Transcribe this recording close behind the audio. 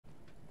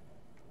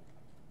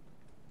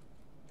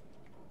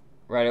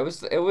Right, it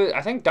was,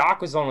 I think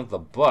Doc was on with the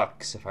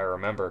books, if I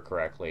remember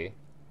correctly.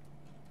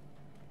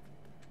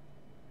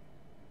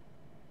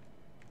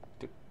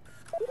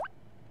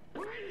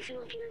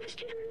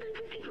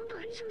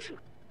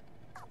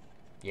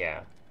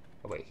 Yeah.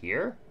 Oh, wait,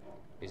 here?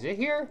 Is it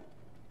here?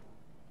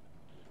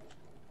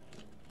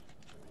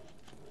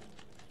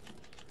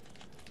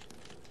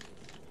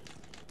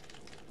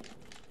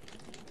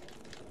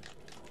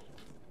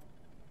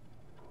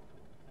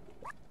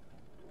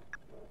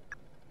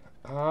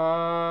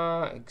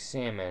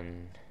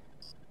 Examine.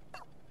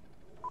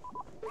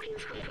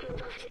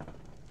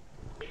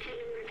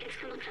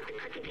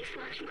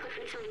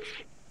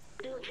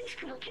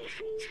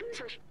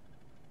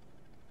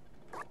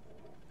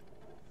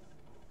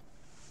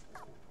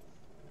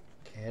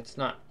 Okay, it's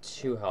not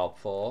too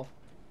helpful.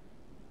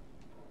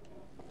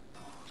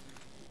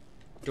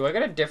 Do I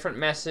get a different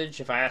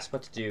message if I ask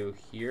what to do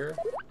here?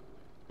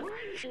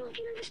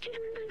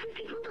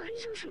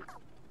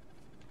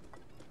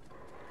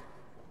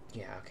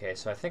 Yeah, okay,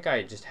 so I think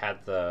I just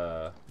had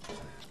the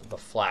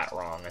flat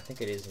wrong. I think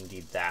it is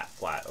indeed that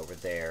flat over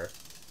there.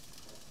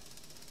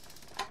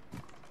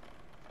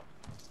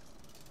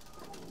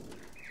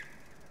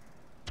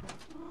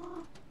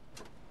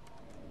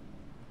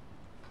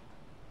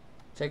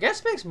 So I guess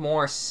it makes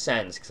more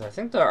sense, because I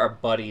think that our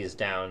buddy is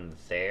down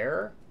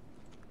there.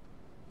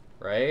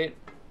 Right?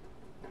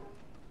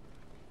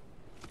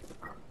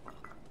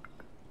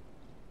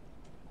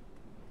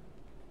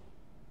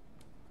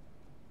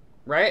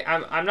 Right?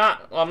 I'm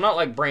not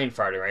like brain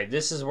farting, right?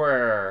 This is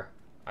where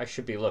I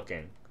should be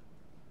looking.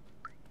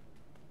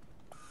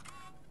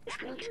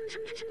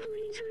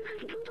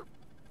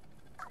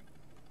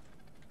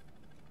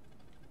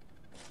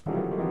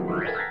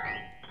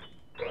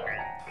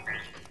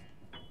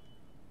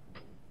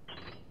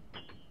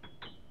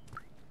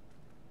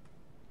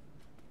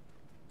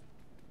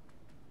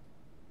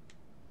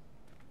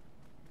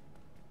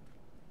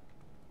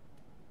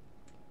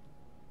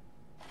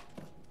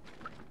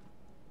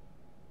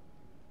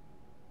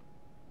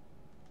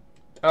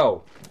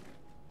 Oh.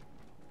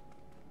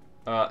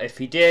 If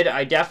he did,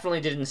 I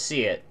definitely didn't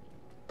see it.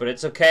 But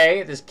it's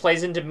okay. This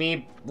plays into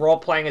me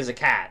role-playing as a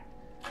cat.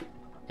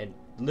 And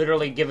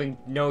literally giving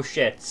no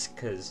shits,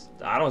 because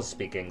I don't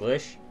speak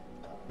English.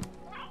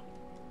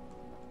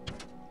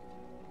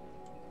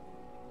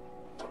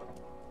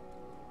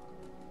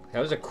 That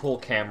was a cool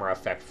camera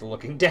effect for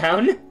looking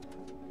down.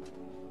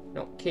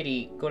 No,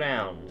 kitty, go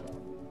down.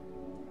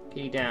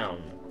 Kitty,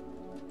 down.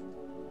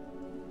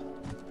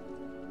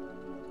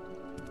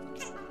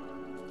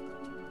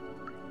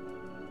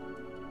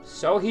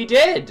 So he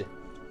did!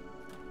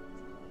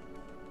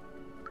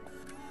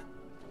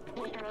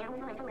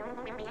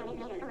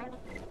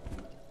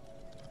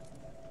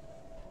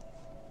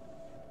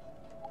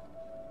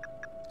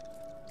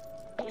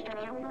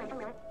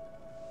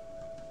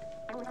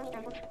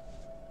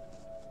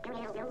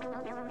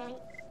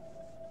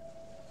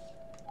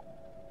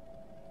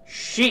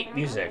 Sheet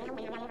music!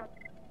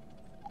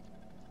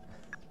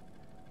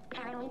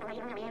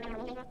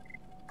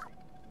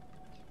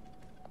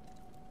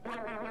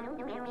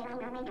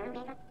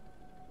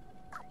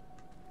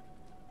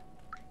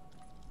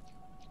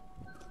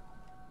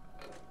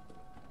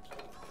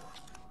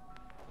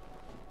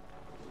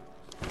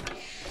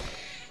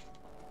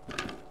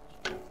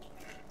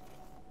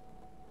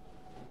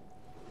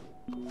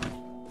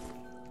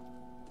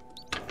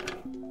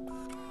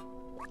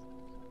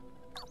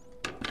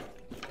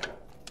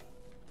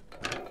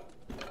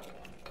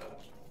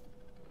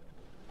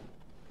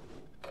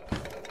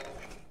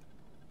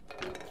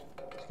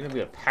 Gonna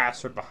be a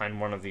password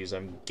behind one of these,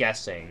 I'm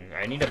guessing.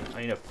 I need a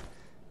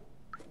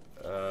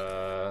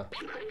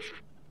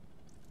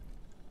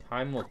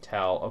time will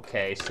tell.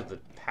 Okay, so the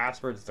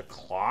password's the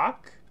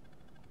clock?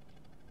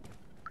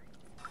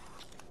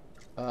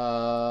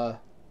 Oh.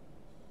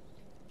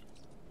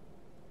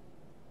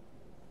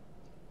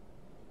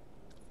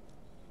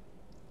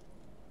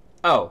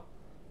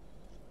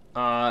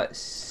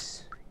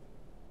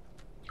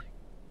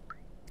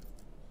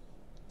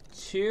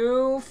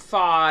 2,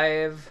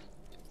 5...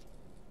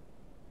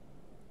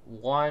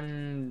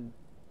 1,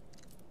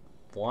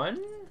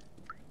 1?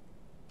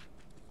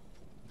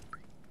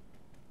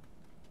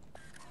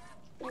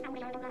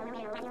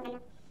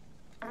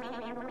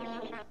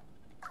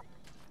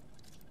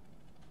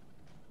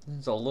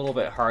 It's a little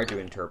bit hard to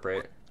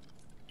interpret.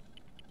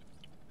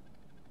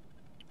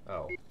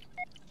 Oh.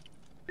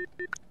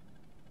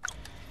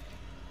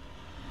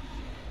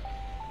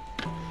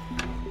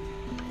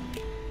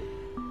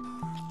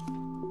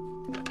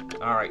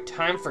 Alright,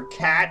 time for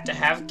Cat to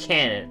have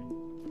cannon.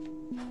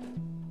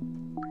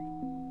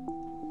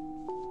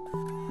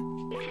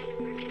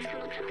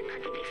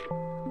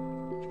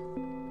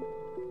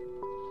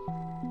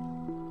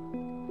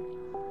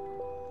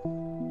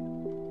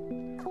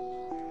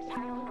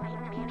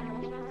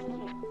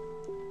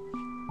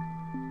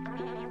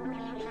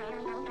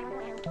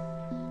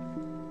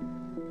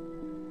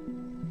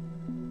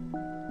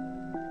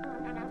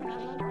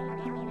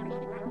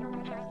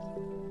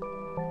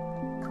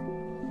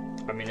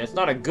 I mean, it's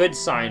not a good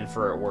sign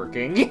for it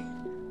working.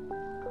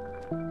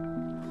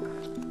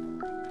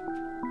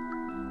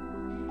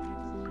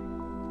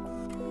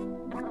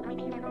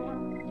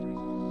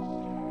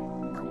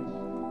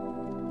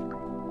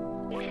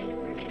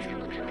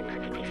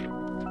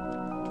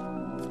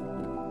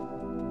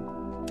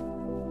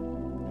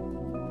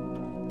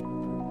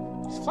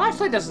 This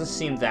flashlight doesn't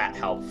seem that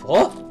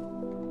helpful.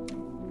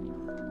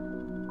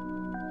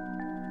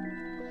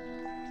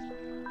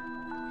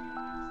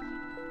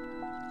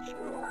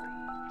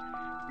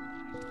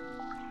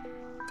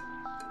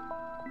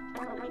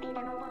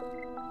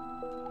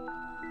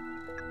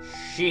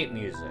 Sheet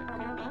music.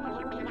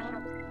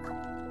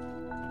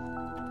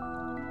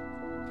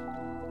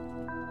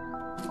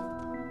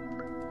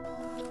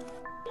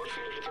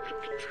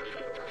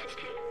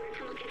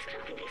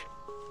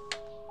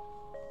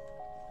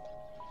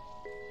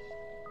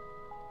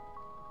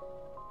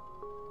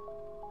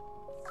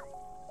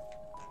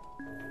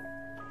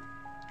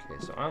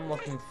 Okay, so I'm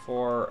looking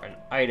for an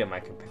item I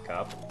can pick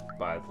up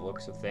by the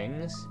looks of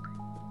things.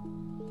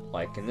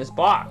 Like in this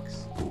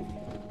box.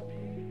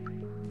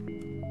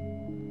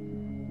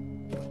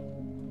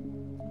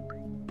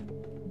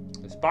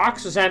 This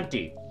box was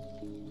empty.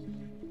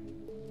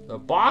 The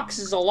box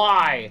is a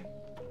lie.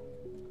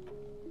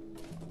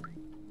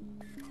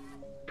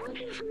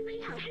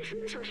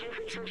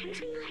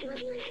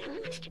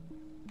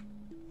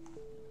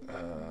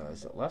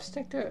 Is it left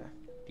stick to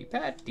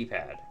D-pad?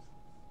 D-pad.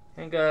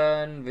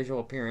 Handgun,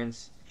 visual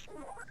appearance.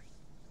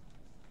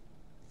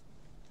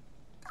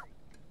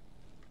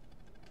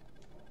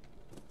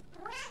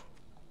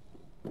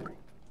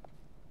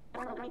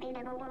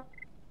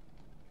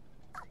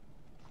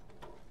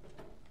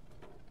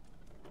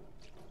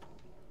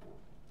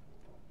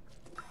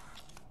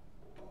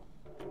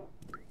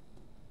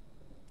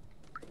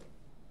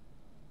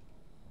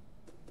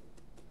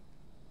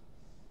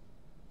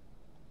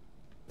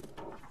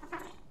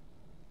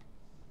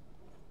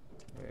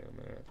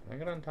 Can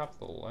I get on top of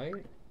the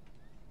light?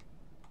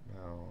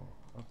 No.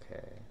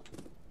 Okay.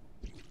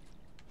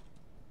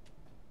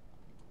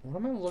 What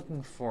am I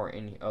looking for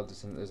in... Oh,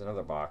 there's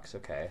another box.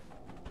 Okay.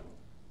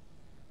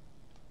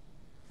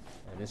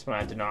 And this one I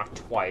had to knock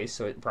twice,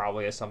 so it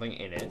probably has something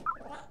in it.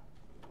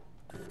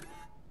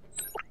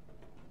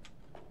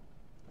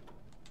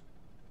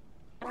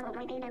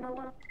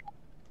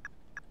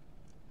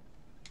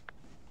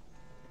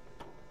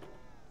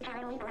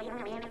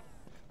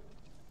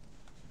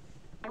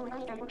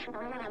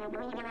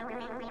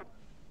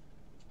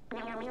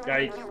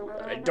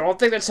 I don't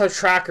think that's how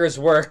trackers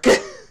work.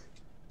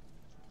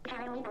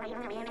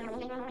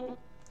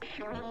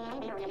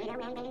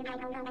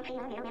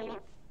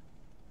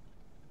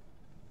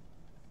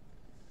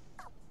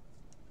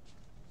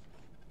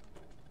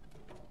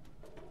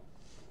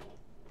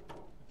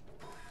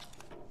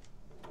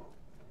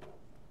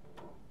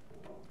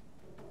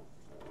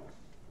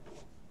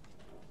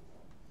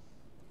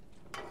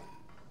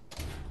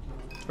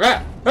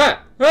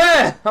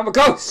 I'm a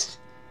ghost!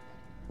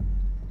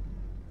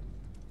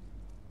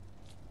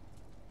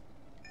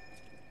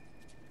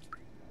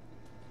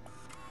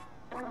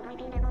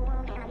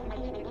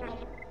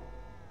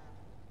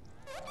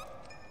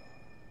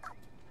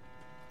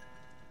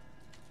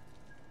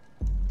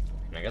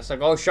 I guess I'll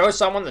go show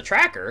someone the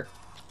tracker.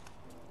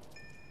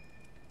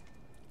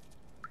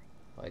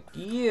 Like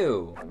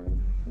you.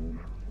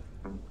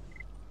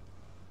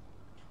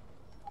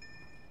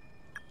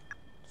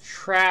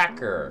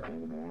 Tracker.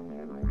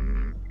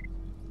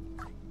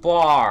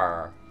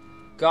 Bar.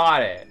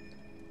 Got it.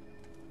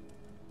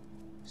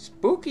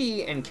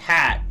 Spooky and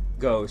cat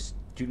ghost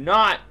do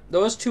not,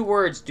 those two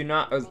words do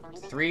not, or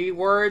 3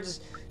 words,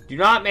 do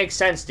not make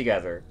sense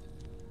together.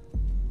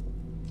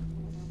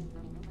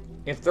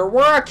 If there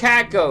were a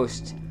cat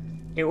ghost,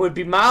 it would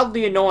be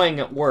mildly annoying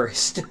at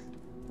worst.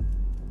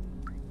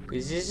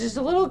 This is just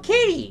a little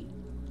kitty.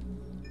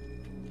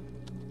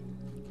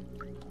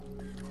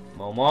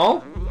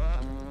 Momo?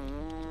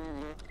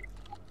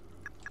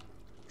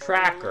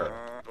 Tracker.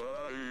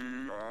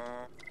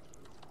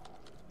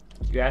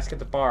 You ask at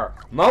the bar.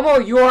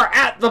 Momo, you are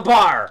at the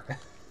bar!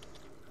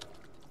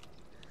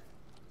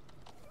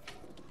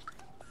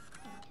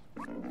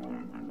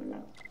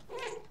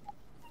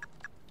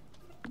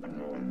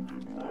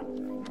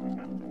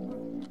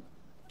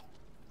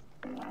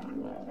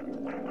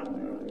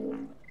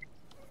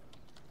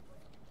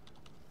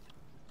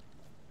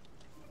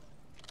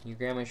 Your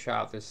grandma's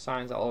shop, there's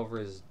signs all over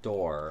his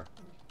door.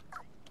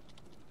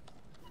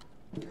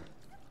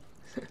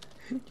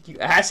 You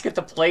ask at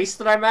the place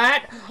that I'm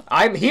at?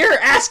 I'm here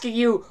asking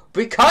you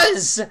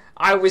because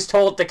I was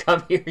told to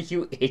come here,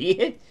 you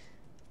idiot.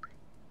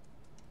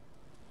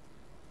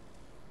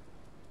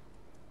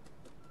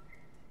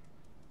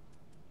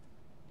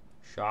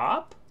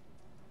 Shop?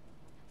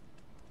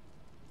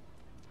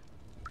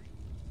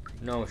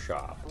 No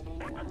shop.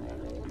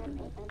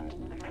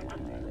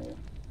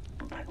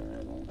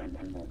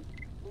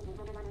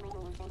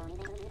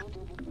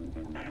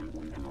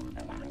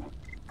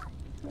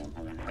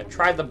 I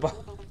tried the bar.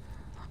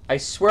 I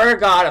swear to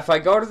God, if I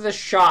go to the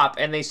shop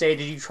and they say,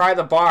 "Did you try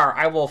the bar?"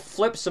 I will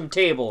flip some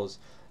tables.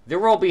 There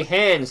will be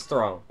hands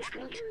thrown.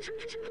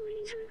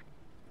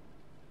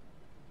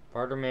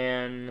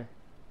 Barterman.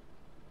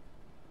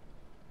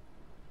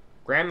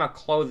 Grandma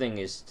clothing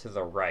is to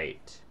the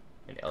right.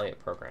 And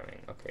Elliot programming.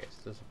 Okay,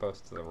 so this is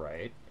both to the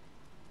right.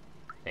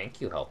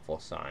 Thank you, helpful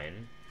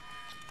sign.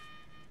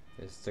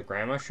 This is the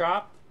grandma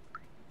shop.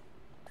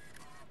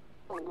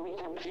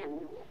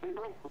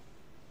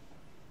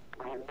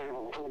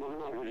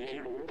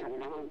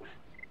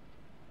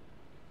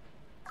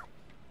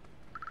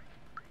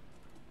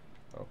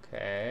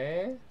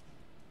 Okay.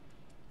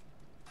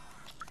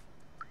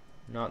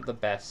 Not the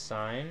best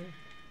sign.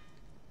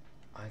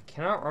 I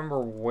cannot remember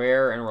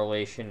where in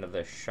relation to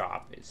the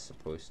shop is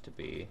supposed to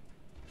be.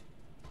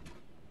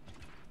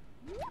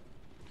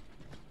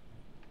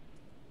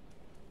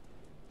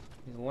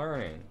 He's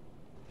learning.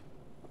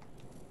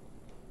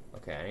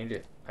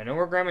 Okay, I know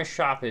where Grandma's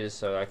shop is,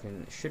 so I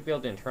should be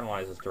able to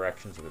internalize those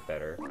directions a bit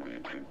better.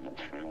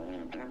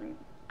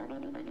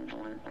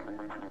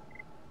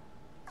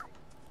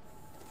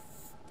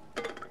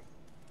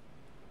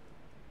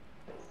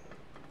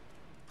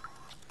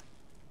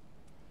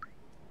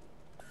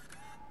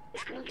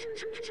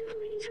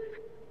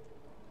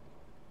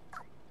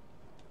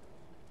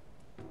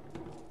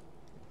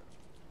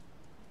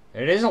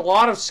 It is a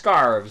lot of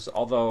scarves,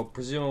 although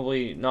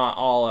presumably not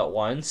all at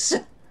once.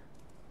 Okay,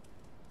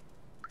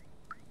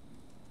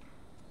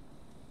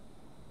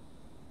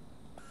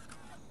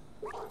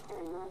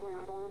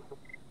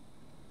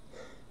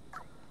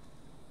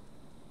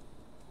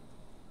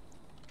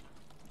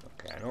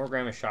 I know where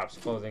Grandma's shop's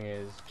clothing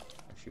is.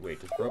 Actually,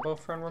 wait, does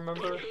RoboFriend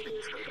remember?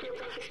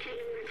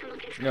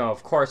 No,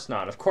 of course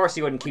not. Of course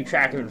he wouldn't keep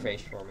track of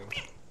information for me.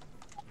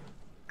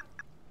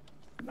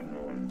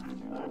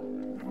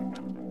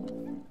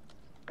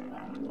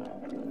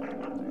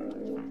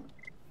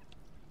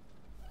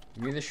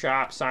 Near the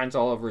shop, signs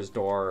all over his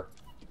door.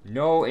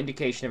 No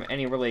indication of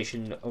any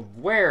relation of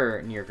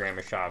where near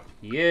Grandma's shop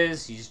he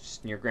is. He's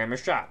just near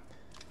Grandma's shop.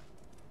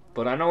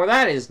 But I know where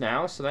that is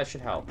now, so that should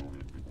help.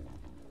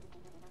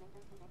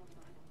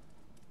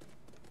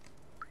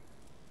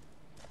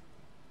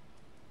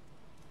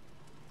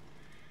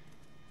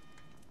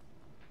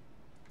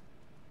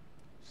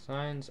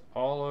 Signs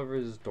all over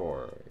his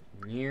door.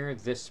 Near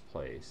this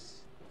place.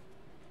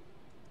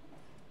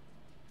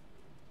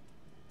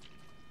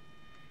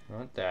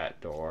 Not that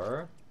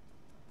door.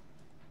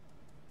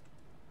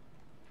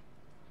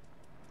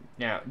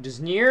 Now, does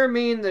near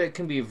mean that it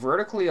can be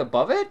vertically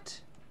above it?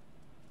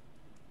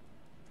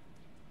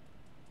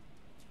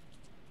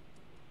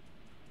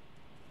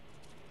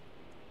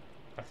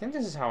 I think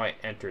this is how I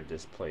entered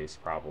this place,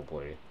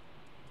 probably.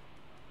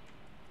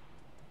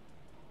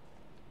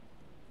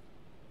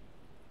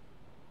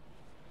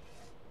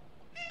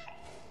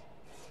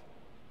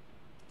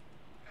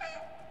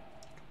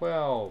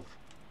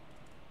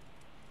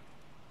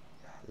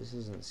 This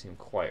doesn't seem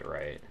quite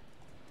right.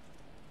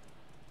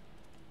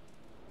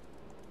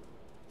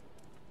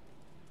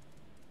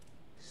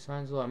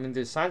 Signs all, I mean,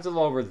 there's signs all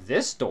over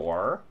this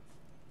door.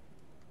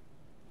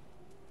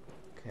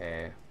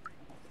 Okay.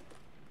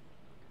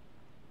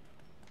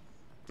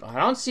 I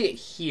don't see it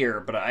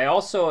here, but I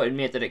also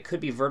admit that it could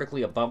be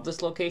vertically above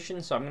this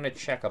location, so I'm going to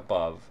check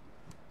above.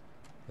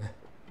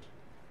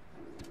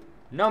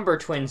 Number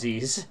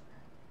twinsies.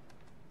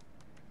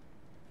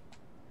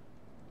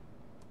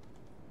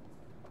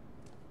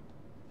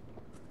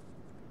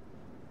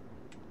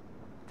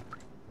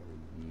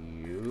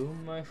 You,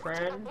 my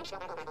friend?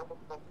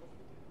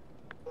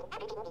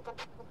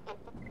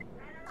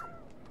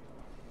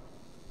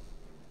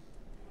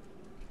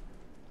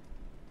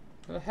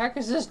 The heck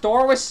is this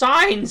door with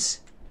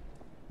signs?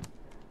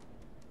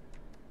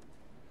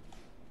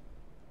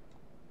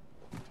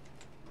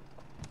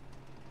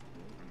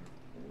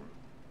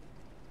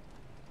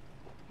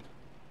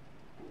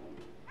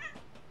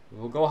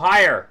 We'll go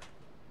higher.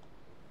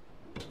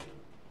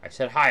 I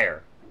said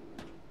higher.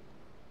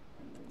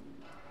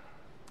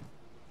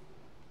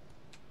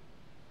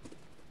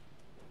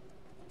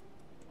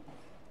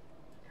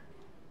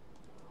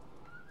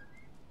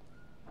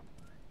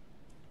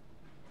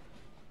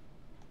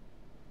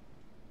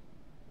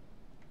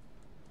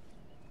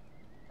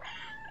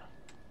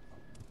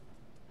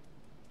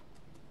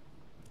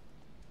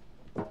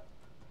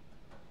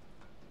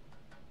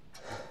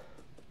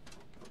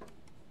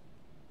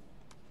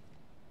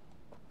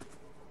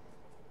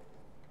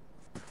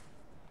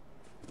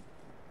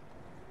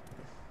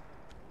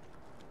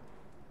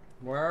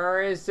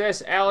 Where is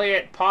this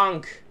Elliot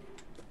punk?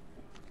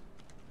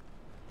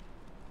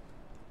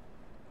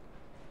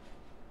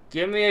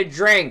 Give me a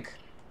drink.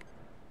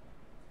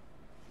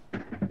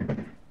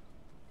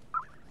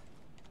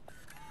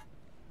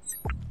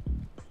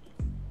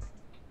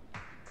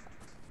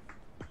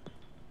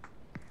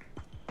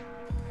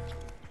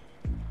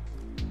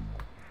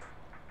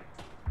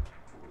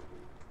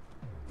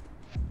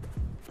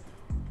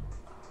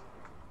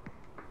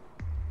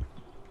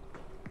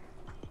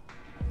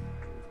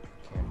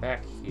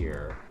 Back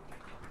here,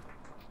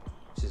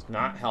 which is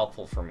not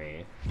helpful for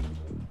me.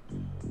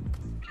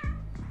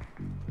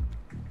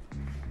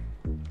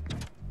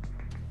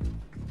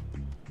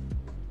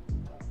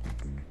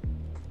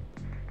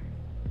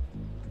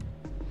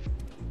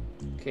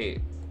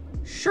 Okay,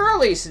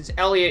 surely since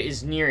Elliot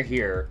is near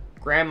here,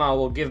 Grandma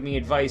will give me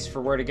advice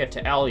for where to get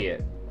to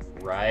Elliot,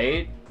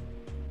 right?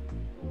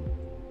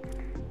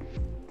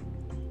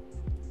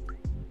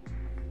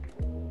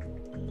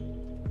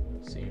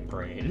 Same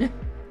brain.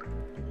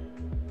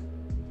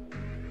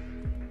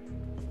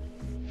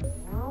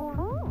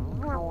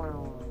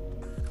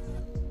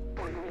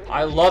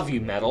 I love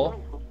you,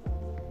 Metal.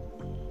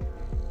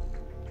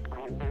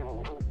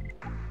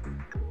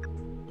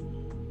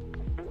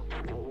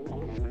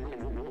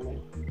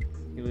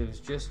 He lives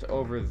just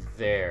over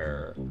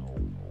there.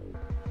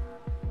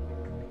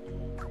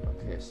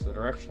 Okay, so the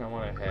direction I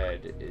want to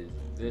head is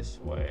this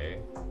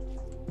way.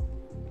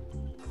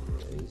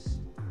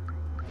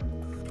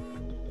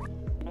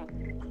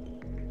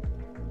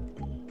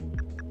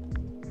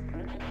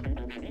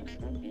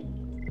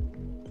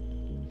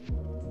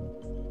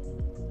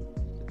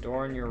 The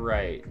door on your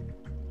right.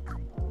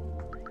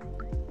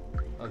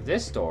 Oh,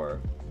 this door.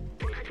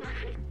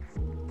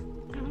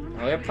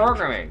 Oh, they're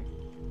programming.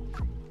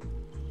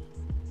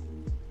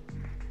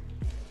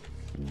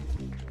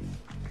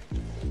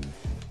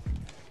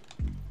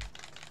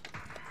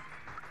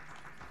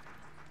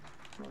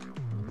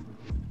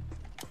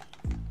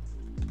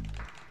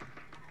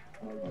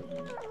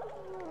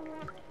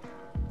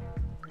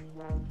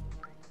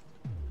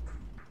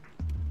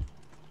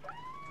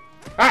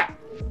 Ah!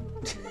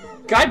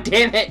 God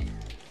damn it!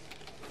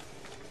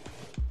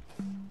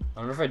 I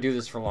don't know if I do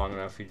this for long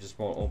enough, he just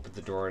won't open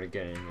the door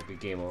again and it'll be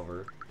game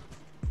over.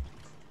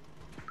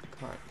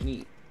 Come on,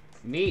 meet.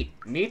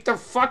 Meet the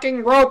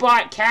fucking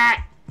robot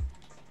cat!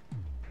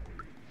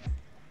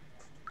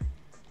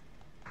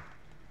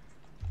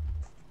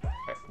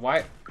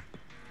 Why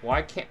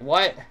can't,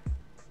 what?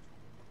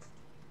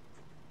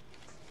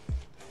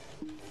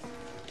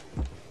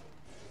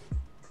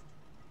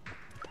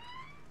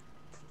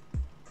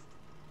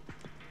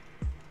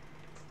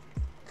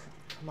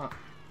 Come on.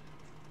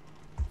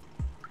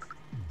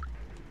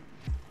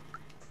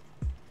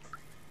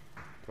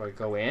 Do I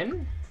go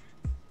in?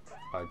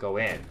 I go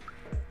in.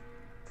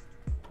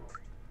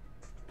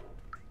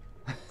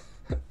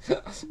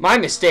 My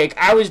mistake.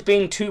 I was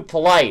being too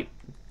polite.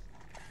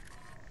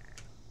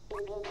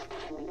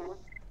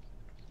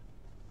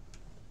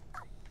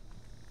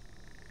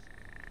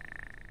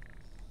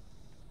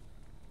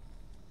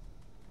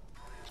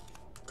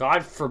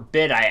 God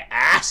forbid I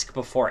ask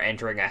before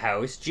entering a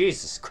house.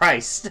 Jesus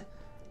Christ.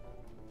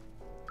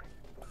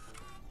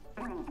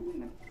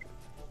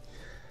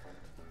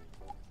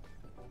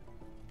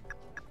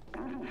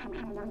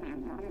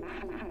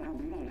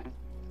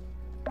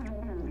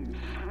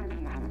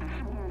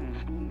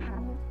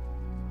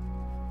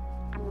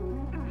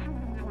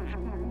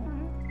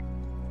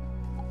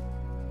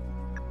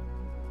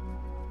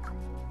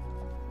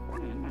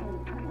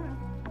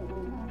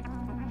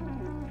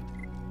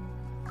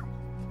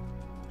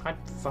 God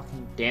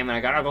fucking damn it, I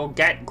gotta go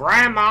get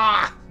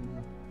Grandma!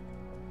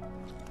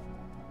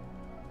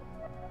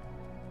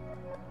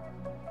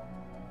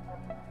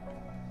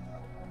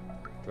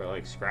 Do I,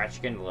 like, scratch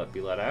again to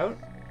be let out?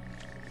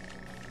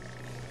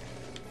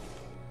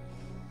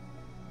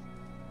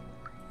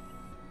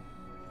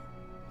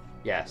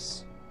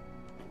 Yes.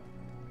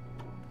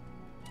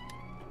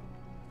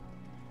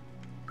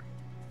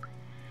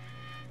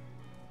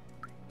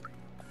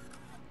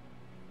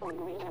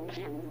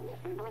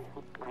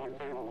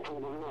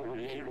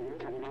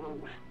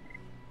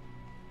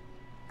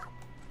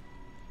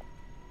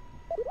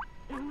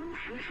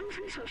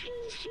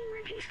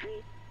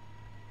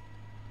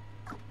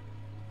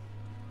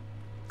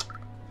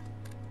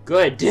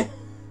 Good.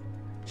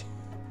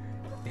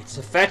 It's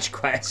a fetch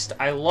quest.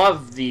 I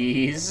love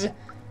these.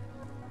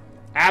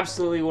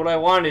 Absolutely what I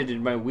wanted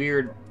in my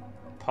weird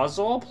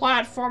puzzle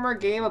platformer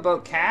game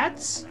about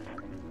cats.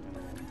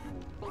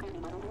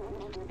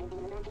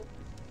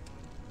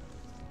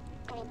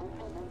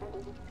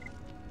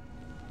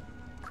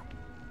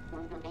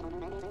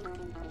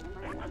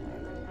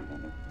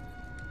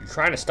 You're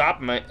trying to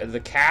stop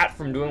the cat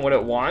from doing what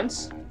it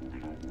wants?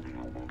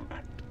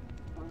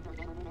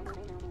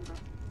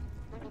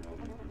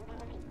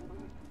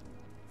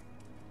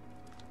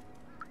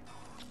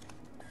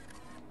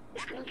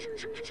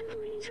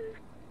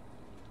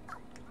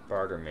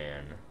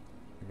 Barterman.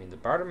 I mean, the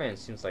Barterman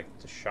seems like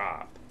it's a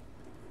shop.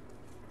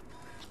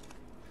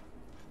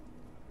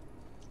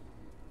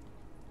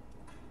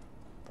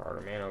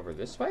 Barterman over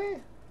this way?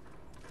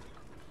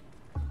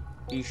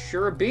 He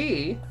sure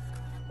be.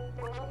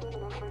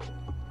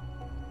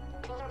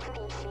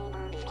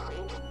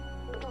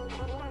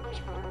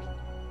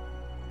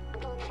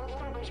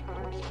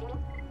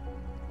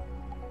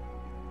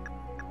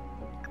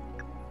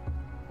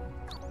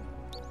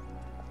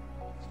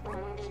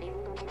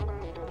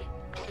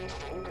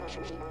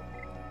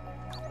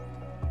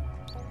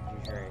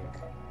 Drink.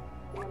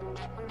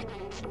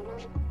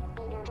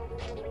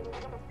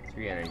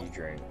 3 energy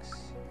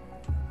drinks.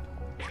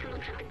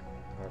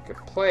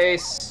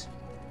 Marketplace.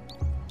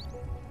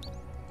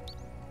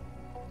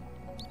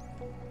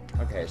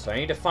 Okay, so I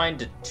need to find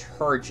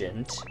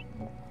detergent.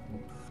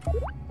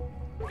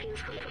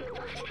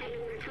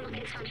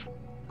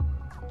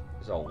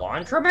 There's a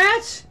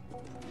laundromat?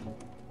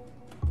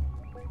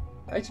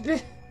 I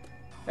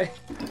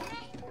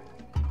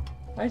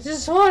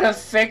just want to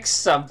fix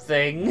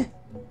something.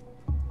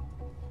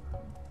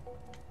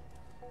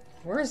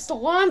 Where's the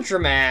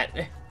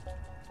laundromat?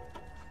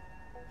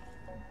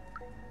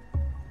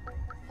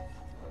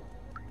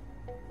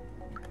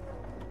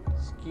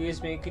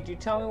 Excuse me, could you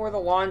tell me where the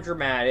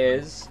laundromat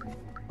is?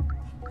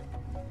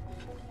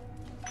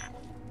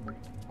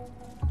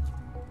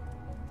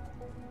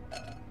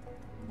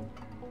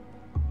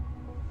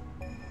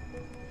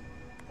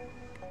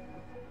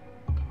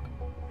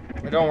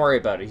 But don't worry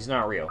about it, he's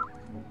not real.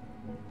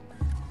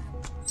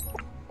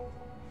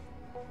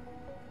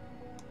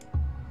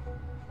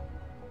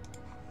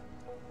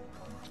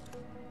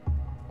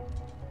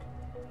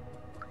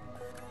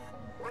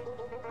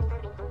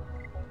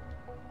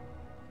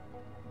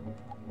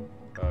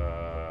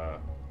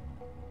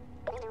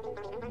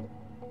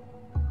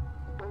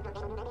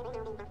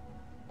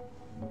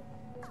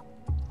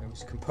 It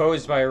was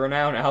composed by a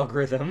renowned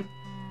algorithm.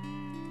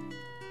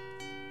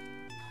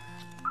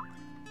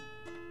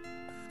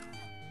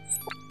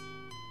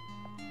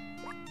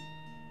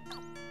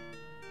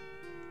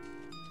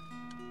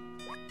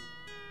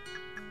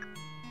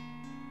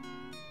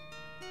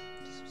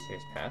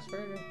 Serious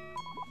password?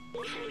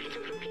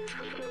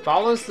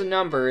 Follows the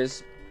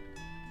numbers.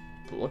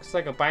 Looks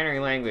like a binary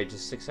language. A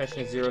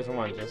succession of zeros and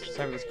ones. Just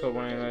decipher this code.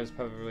 One of those is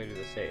probably related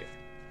to the safe.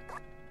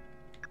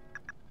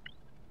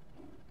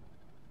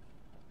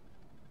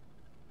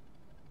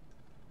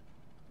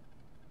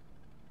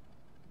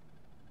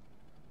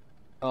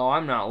 Oh,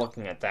 I'm not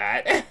looking at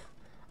that.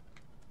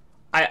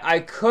 I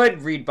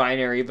could read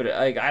binary, but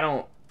like I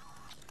don't.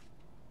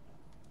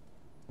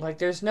 Like,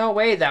 there's no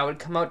way that would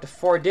come out to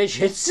 4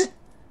 digits.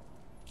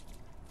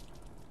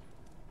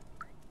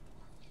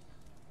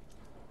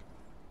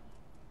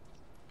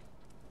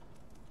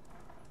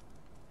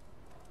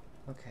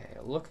 Okay,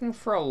 looking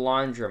for a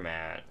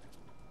laundromat.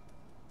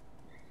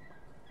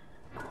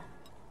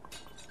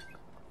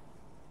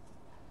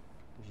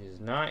 Which is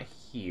not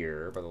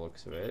here, by the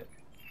looks of it.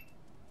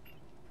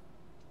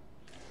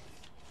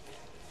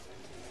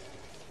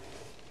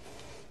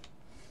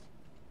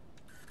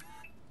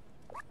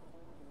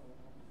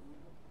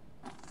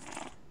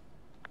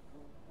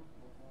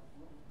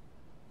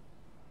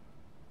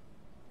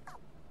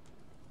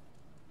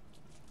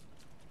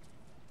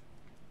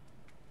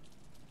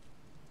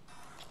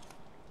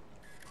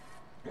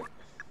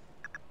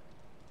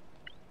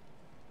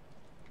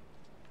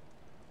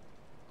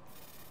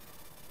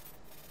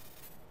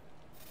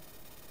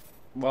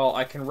 Well,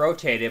 I can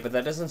rotate it, but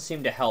that doesn't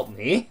seem to help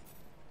me.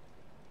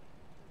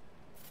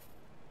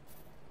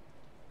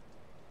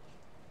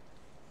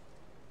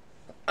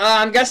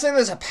 I'm guessing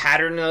there's a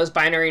pattern in those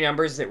binary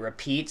numbers that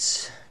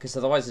repeats, because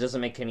otherwise it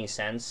doesn't make any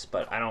sense,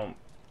 but I don't...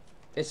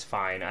 It's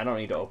fine. I don't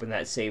need to open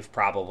that safe,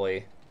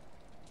 probably.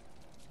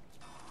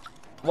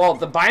 Well,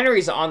 the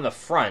binary's on the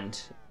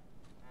front.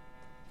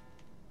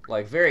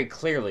 Like, very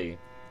clearly.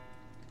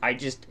 I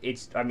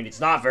mean, it's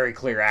not very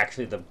clear,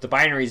 actually. The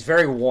binary is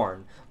very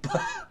worn.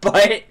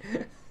 But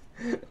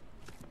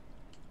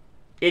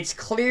it's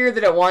clear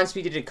that it wants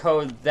me to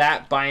decode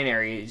that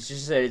binary. It's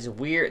just that it's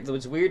weird.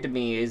 What's weird to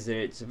me is that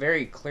it's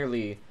very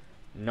clearly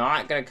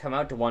not going to come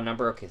out to one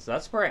number. Okay, so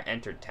that's where I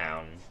entered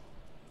town.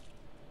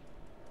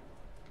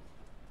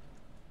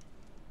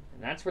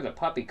 And that's where the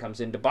puppy comes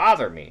in to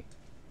bother me.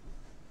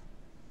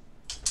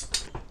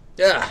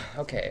 Ugh,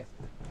 okay.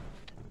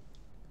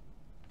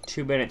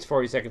 2 minutes,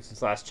 40 seconds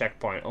since last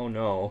checkpoint. Oh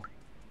no.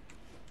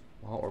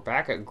 Well, we're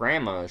back at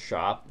Grandma's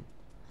shop.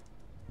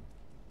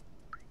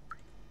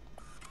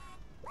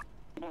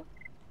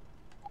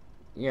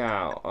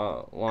 Yeah,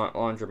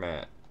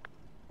 laundromat.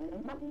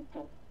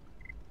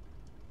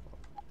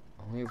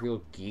 Only a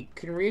real geek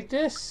can read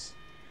this?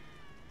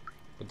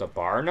 Would the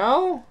bar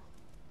know?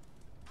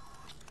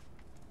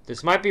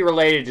 This might be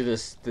related to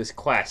this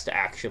quest,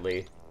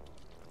 actually.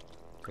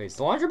 Wait, is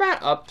the laundromat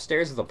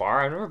upstairs at the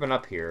bar? I've never been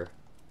up here.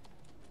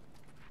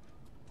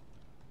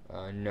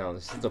 No,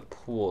 this is the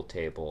pool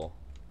table.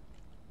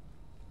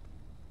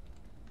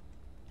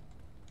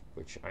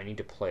 Which I need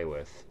to play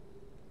with.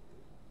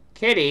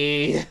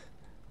 Kitty!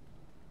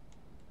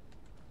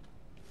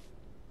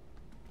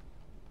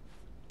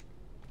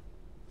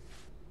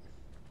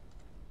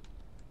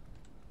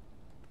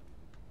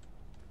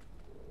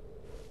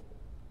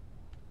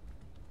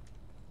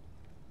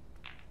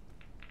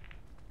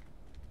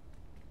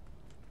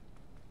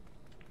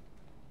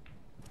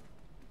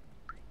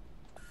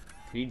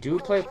 You do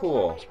play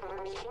pool.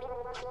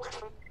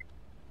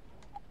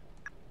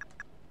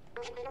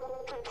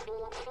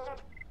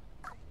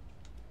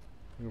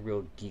 A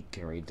real geek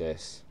can read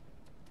this.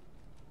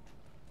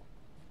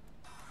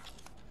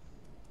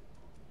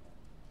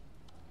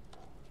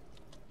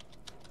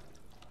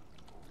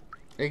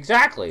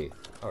 Exactly.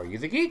 Oh, are you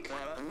the geek?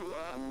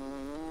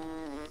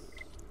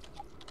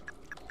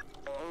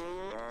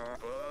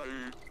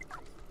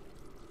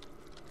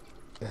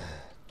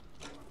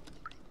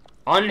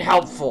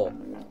 Unhelpful.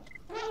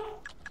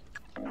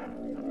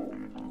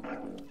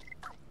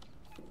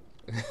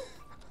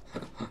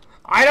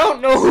 I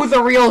don't know who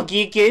the real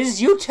geek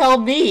is. You tell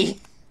me.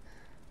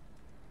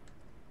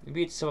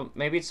 Maybe it's supposed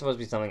to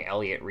be something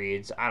Elliot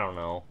reads. I don't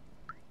know.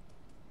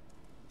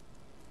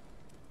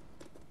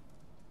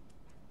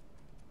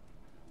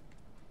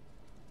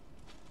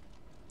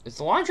 Is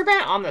the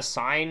laundromat on the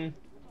sign?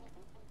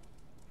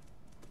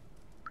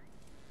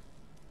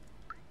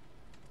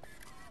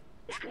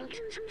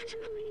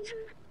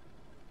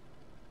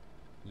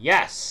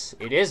 Yes,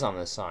 it is on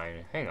the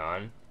sign. Hang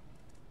on.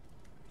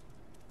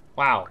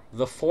 Wow,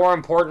 the 4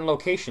 important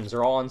locations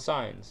are all on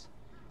signs.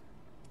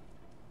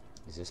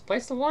 Is this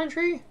place the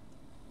laundry?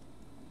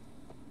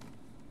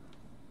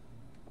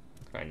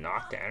 Can I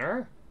knock to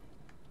enter?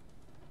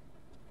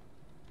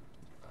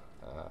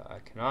 I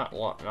cannot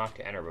knock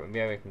to enter, but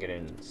maybe I can get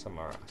in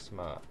somewhere.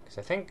 Because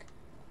I think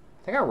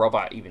our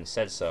robot even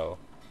said so.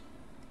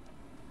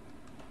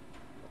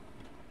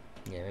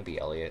 Yeah, maybe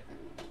Elliot.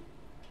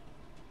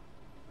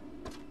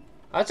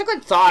 That's a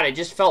good thought. It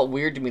just felt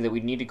weird to me that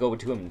we'd need to go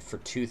to him for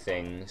 2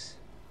 things.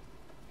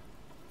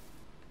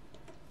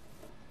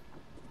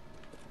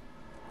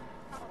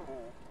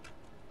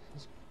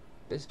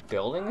 This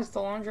building is the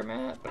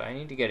laundromat, but I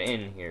need to get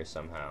in here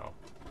somehow.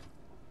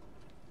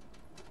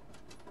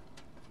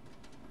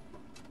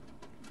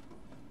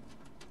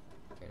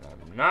 And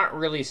I'm not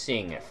really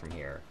seeing it from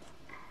here,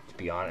 to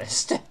be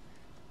honest.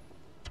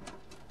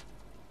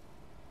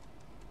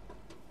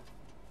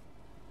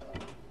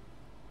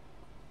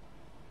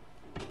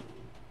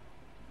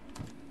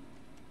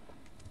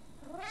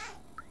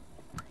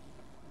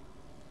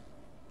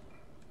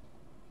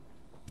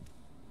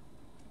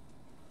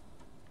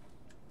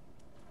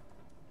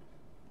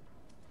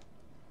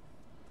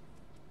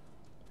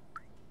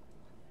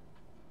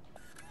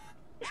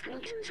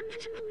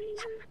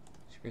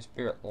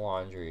 Spirit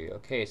Laundry.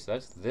 Okay, so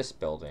that's this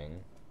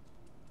building.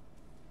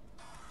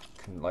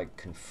 Like,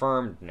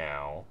 confirmed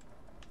now.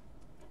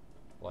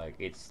 Like,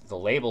 the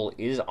label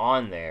is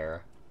on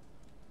there.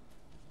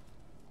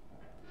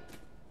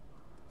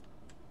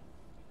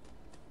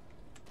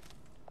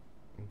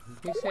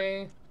 What did we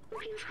say?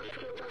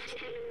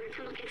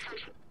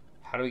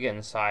 How do we get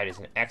inside is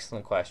an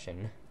excellent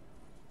question.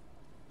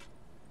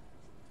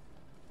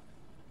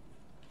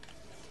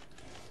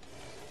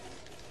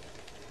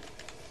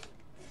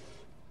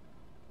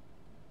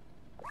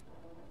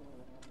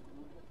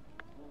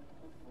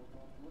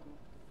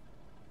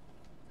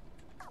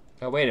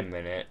 Oh, wait a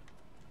minute.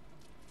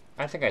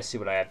 I think I see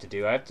what I have to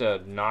do. I have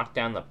to knock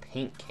down the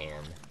paint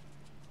can.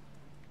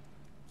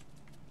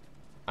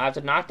 I have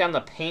to knock down the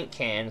paint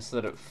can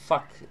so that it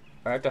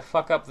I have to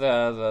fuck up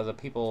the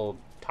people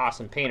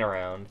tossing paint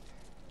around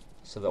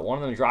so that one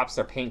of them drops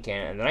their paint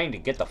can, and then I need to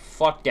get the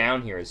fuck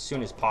down here as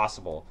soon as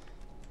possible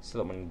so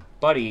that when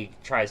Buddy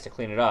tries to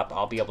clean it up,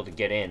 I'll be able to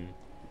get in.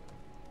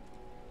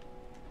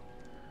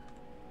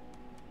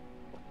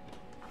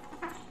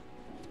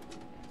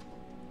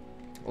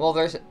 Well,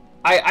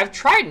 I've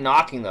tried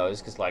knocking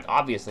those, because, like,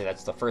 obviously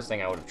that's the first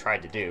thing I would have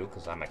tried to do,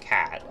 because I'm a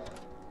cat.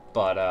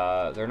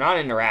 But, they're not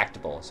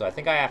interactable, so I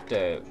think I have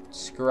to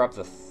screw up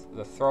the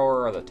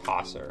thrower or the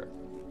tosser.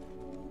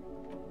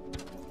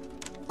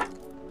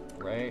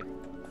 Right?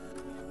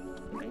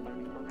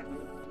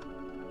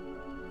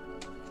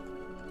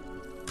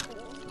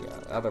 Yeah,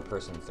 the other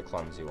person's the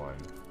clumsy one.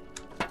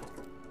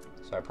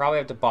 So I probably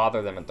have to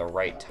bother them at the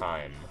right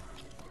time.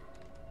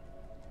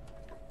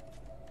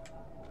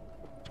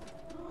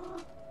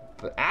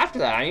 But after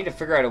that, I need to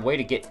figure out a way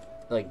to get,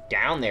 like,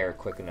 down there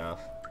quick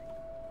enough.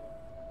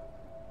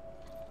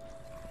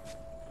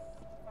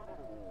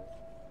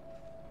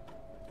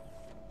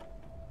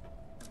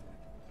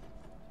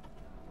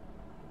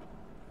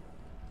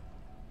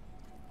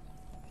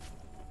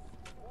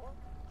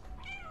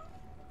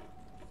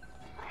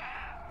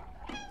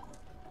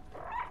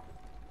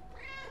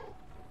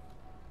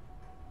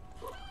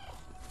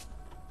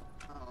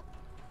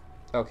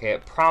 Okay,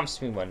 it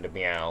prompts me when to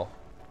meow.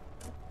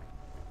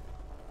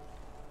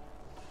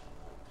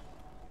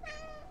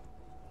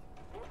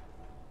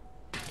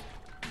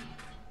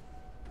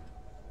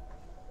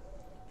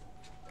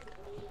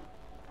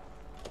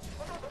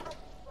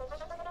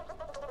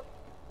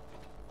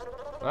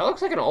 That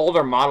looks like an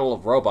older model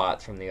of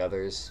robot from the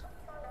others.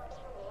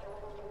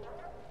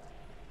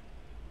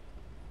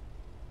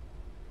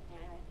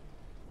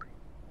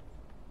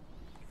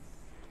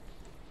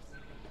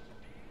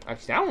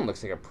 Actually, that one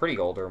looks like a pretty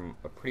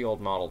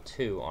old model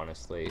too,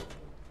 honestly.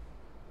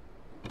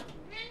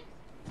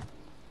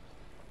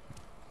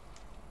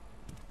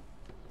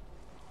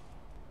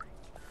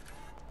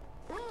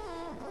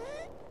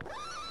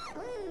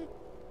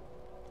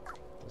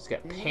 Let's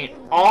get paint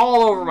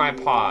all over my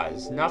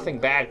paws. Nothing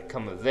bad could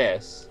come of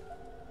this.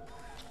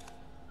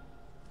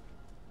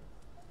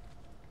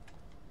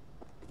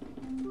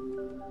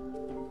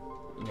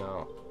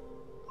 No.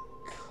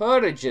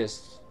 Coulda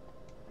just...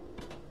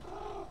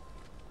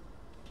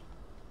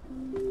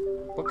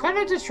 What kind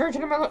of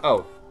detergent am I looking?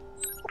 Oh.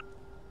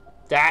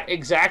 That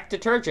exact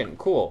detergent.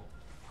 Cool.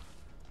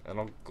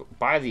 And I'll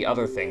buy the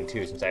other thing,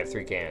 too, since I have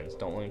 3 cans.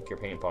 Don't link your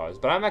paint paws.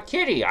 But I'm a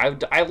kitty.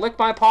 I lick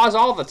my paws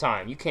all the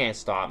time. You can't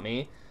stop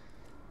me.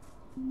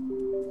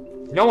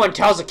 No one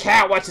tells a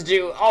cat what to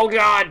do. Oh,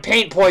 God.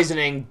 Paint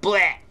poisoning.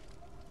 Blech.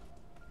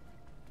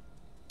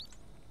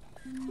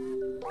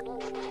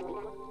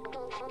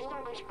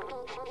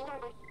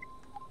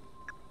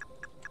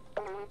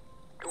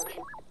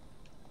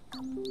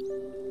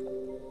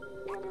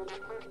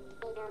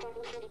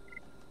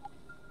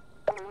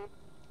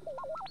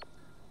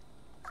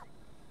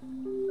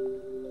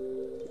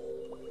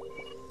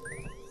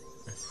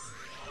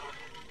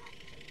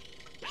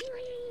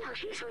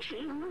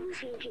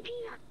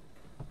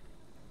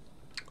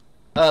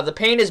 The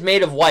paint is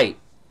made of white.